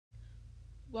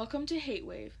Welcome to Hate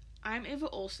Wave. I'm Ava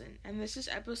Olson, and this is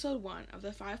episode 1 of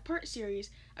the 5-part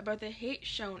series about the hate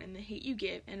shown in The Hate U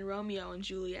Give in Romeo and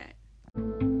Juliet.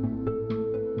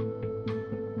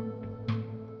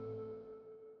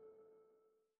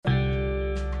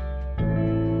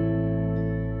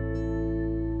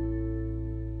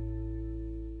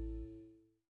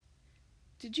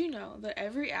 Did you know that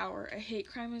every hour a hate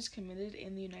crime is committed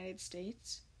in the United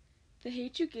States? The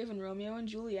Hate U Give and Romeo and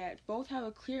Juliet both have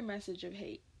a clear message of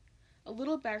hate. A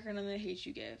little background on The Hate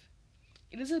U Give.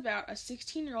 It is about a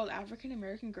 16-year-old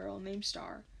African-American girl named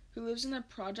Star who lives in the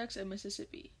projects of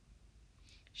Mississippi.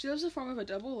 She lives a form of a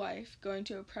double life, going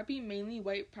to a preppy, mainly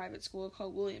white private school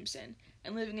called Williamson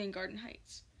and living in Garden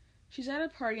Heights. She's at a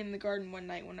party in the garden one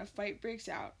night when a fight breaks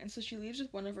out, and so she leaves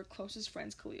with one of her closest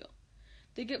friends, Khalil.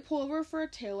 They get pulled over for a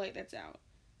taillight that's out.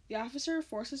 The officer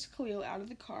forces Khalil out of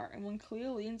the car, and when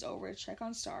Khalil leans over to check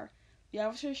on Star, the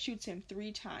officer shoots him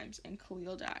 3 times, and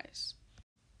Khalil dies.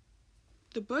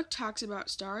 The book talks about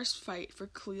Star's fight for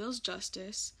Khalil's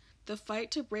justice, the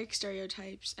fight to break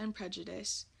stereotypes and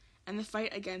prejudice, and the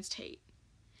fight against hate.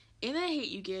 In The Hate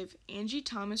U Give, Angie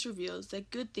Thomas reveals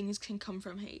that good things can come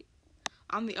from hate.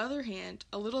 On the other hand,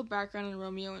 a little background on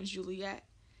Romeo and Juliet.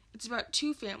 It's about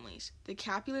 2 families, the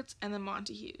Capulets and the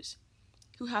Montagues,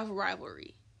 who have a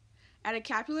rivalry. At a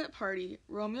Capulet party,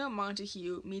 Romeo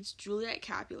Montague meets Juliet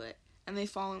Capulet, and they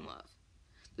fall in love.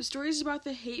 The story is about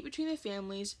the hate between the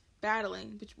families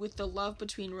battling with the love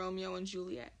between Romeo and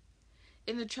Juliet.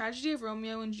 In the tragedy of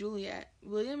Romeo and Juliet,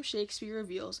 William Shakespeare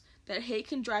reveals that hate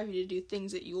can drive you to do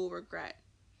things that you will regret.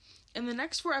 In the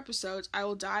next 4 episodes, I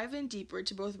will dive in deeper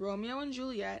to both Romeo and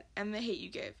Juliet and The Hate U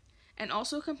Give, and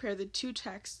also compare the 2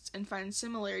 texts and find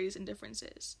similarities and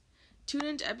differences. Tune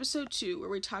into episode 2 where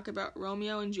we talk about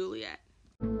Romeo and Juliet.